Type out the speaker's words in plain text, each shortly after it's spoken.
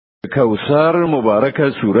کوثر مبارکه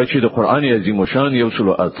سوره چې د قران عظیم شان یو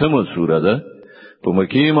سلو اتمه سوره ده په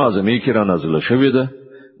مکه معظمه کې را نازله شوې ده.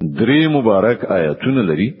 درې مبارک آیاتونه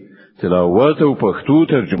لري. تلاوت او پښتو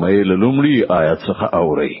ترجمه یې له لومړي آیات څخه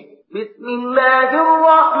اوري. بسم الله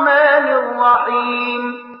الرحمن الرحیم.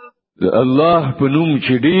 الله په نوم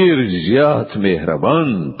چې ډیر زیات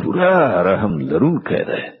مهربان پورا رحم لرونکی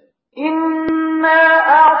دی. إنا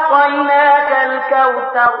أعطيناك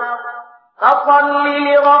الكوثر فصل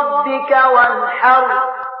لربك وانحر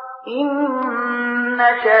إن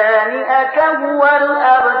شانئك هو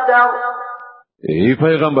الأبتر. ای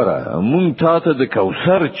پیغمبره مونږ تاسو د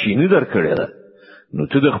کوثر چینه درکړې ده، نو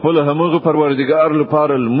ته د خپل همغه پروردګار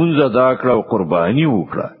لپاره لمونځ ادا کړه او قرباني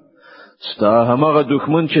وکړه. ستا همغه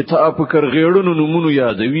دښمن چې تا په کرغېړونو نمونه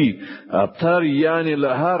یادوي ابتر یعنی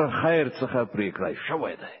له هر خیر څخه پرې کړای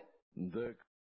شوی دی.